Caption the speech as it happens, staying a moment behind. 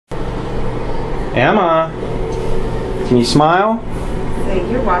Emma, can you smile? Say,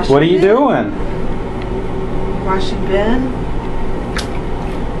 you're washing. What are you doing? Washing Ben?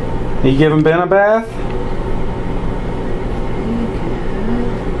 Are you giving Ben a bath?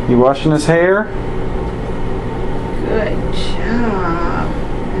 You washing his hair? Good job.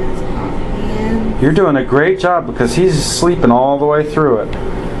 That's off hand. You're doing a great job because he's sleeping all the way through it.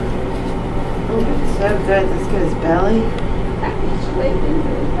 Oh, it's so good. Let's get his belly.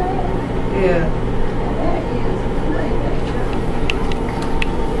 Yeah.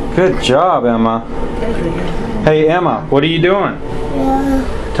 Good job, Emma. Hey, Emma, what are you doing?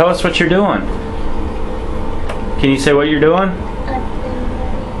 Yeah. Tell us what you're doing. Can you say what you're doing?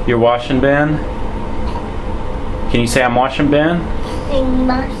 You're washing Ben? Can you say I'm washing Ben?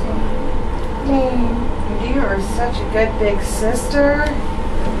 You are such a good big sister.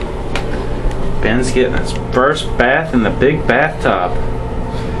 Ben's getting his first bath in the big bathtub.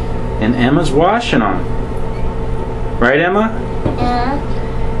 And Emma's washing him. Right, Emma? Yeah.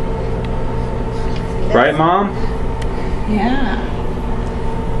 Right, Mom? Yeah.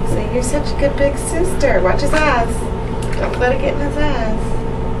 So you're such a good big sister. Watch his eyes. Don't let it get in his eyes.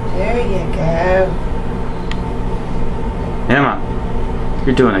 There you go. Emma,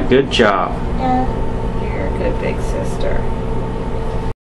 you're doing a good job. Yeah. You're a good big sister.